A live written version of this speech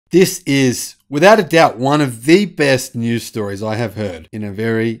This is, without a doubt, one of the best news stories I have heard in a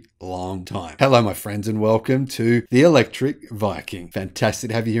very long time. Hello, my friends, and welcome to the Electric Viking. Fantastic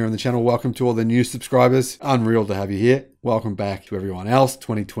to have you here on the channel. Welcome to all the new subscribers. Unreal to have you here. Welcome back to everyone else.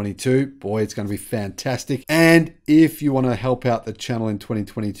 2022. Boy, it's going to be fantastic. And if you want to help out the channel in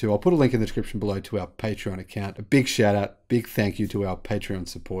 2022, I'll put a link in the description below to our Patreon account. A big shout out, big thank you to our Patreon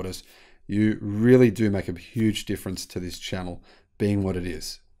supporters. You really do make a huge difference to this channel being what it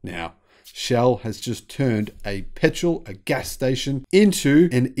is. Now, Shell has just turned a gas station into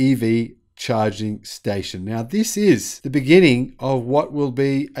an EV charging station. Now, this is the beginning of what will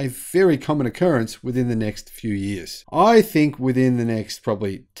be a very common occurrence within the next few years. I think within the next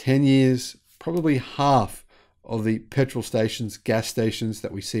probably 10 years, probably half of the petrol stations, gas stations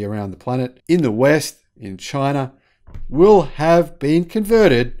that we see around the planet in the West, in China, will have been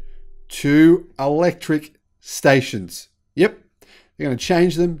converted to electric stations. Yep. They're going to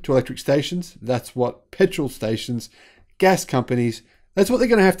change them to electric stations. That's what petrol stations, gas companies, that's what they're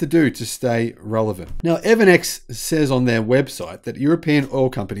going to have to do to stay relevant. Now, Evonex says on their website that European oil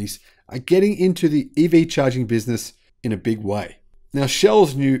companies are getting into the EV charging business in a big way. Now,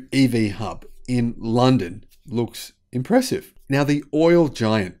 Shell's new EV hub in London looks impressive. Now, the oil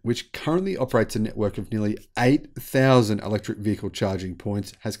giant, which currently operates a network of nearly 8,000 electric vehicle charging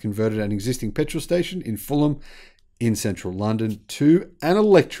points, has converted an existing petrol station in Fulham in central London to an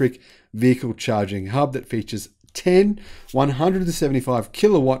electric vehicle charging hub that features 10 175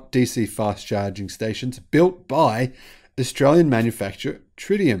 kilowatt DC fast charging stations built by Australian manufacturer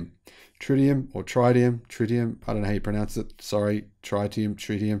Tritium. Tritium, I don't know how you pronounce it. Sorry,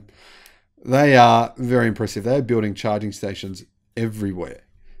 Tritium. They are very impressive. They are building charging stations everywhere.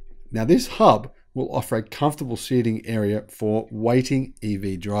 Now, this hub will offer a comfortable seating area for waiting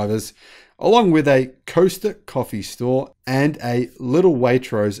EV drivers, along with a Coaster coffee store and a Little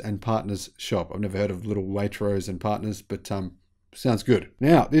Waitrose and Partners shop. I've never heard of Little Waitrose and Partners, but sounds good.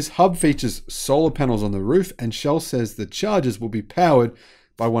 Now, this hub features solar panels on the roof, and Shell says the chargers will be powered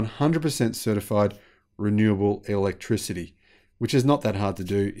by 100% certified renewable electricity, which is not that hard to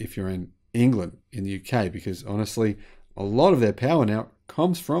do if you're in England, in the UK, because honestly, a lot of their power now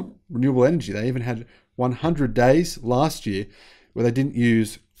comes from renewable energy. They even had 100 days last year where they didn't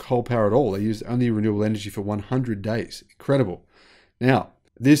use coal power at all. They used only renewable energy for 100 days. Incredible. Now,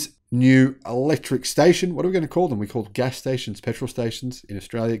 this new electric station, what are we going to call them? We call gas stations, petrol stations in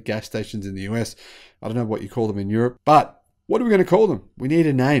Australia, gas stations in the US. I don't know what you call them in Europe, but what are we going to call them? We need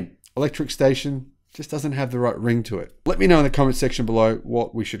a name. Electric station just doesn't have the right ring to it. Let me know in the comment section below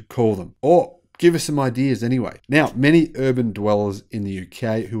what we should call them, or give us some ideas anyway. Now, many urban dwellers in the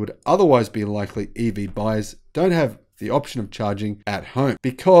UK who would otherwise be likely EV buyers don't have the option of charging at home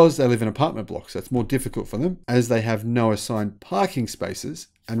because they live in apartment blocks. That's more difficult for them as they have no assigned parking spaces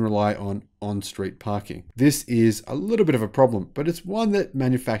and rely on on-street parking. This is a little bit of a problem, but it's one that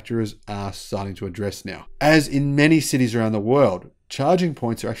manufacturers are starting to address now. As in many cities around the world, charging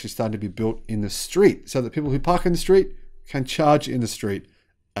points are actually starting to be built in the street so that people who park in the street can charge in the street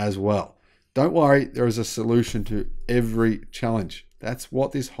as well. Don't worry, there is a solution to every challenge. That's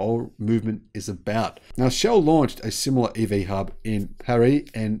what this whole movement is about. Now, Shell launched a similar EV hub in Paris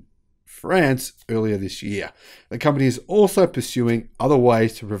and France earlier this year. The company is also pursuing other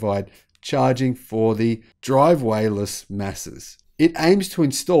ways to provide charging for the drivewayless masses. It aims to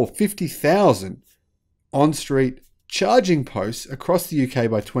install 50,000 on-street charging posts across the UK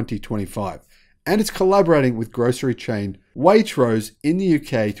by 2025. And it's collaborating with grocery chain Waitrose in the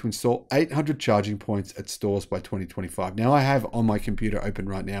UK to install 800 charging points at stores by 2025. Now, I have on my computer open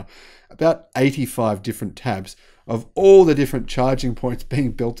right now about 85 different tabs of all the different charging points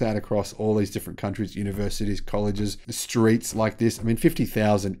being built out across all these different countries, universities, colleges, streets like this. I mean,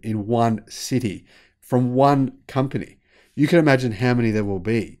 50,000 in one city from one company. You can imagine how many there will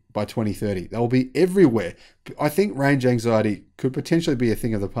be by 2030. They will be everywhere. I think range anxiety could potentially be a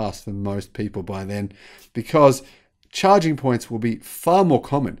thing of the past for most people by then, because charging points will be far more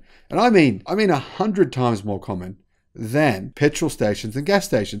common. And I mean 100 times more common than petrol stations and gas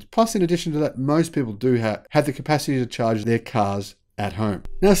stations. Plus, in addition to that, most people do have the capacity to charge their cars at home.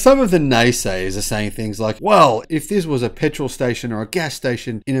 Now, some of the naysayers are saying things like, well, if this was a petrol station or a gas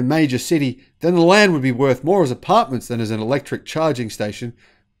station in a major city, then the land would be worth more as apartments than as an electric charging station.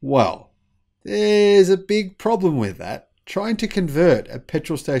 Well, there's a big problem with that. Trying to convert a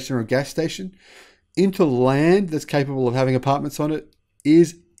petrol station or a gas station into land that's capable of having apartments on it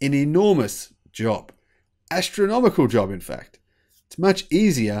is an enormous job. Astronomical job, in fact. It's much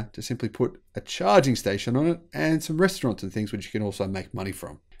easier to simply put a charging station on it and some restaurants and things which you can also make money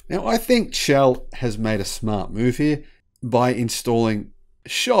from. Now, I think Shell has made a smart move here by installing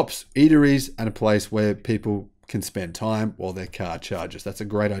shops, eateries, and a place where people can spend time while their car charges. That's a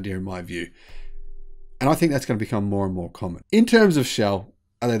great idea in my view. And I think that's going to become more and more common. In terms of Shell,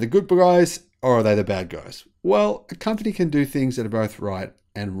 are they the good guys or are they the bad guys? Well, a company can do things that are both right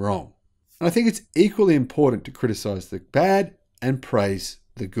and wrong. And I think it's equally important to criticize the bad and praise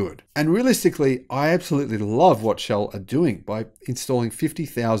the good. And realistically, I absolutely love what Shell are doing by installing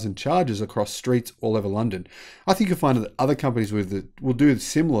 50,000 chargers across streets all over London. I think you'll find that other companies will do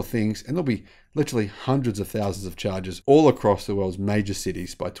similar things, and there'll be literally hundreds of thousands of chargers all across the world's major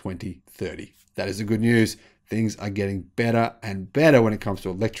cities by 2030. That is the good news. Things are getting better and better when it comes to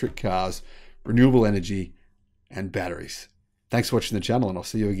electric cars, renewable energy, and batteries. Thanks for watching the channel, and I'll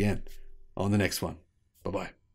see you again on the next one. Bye-bye.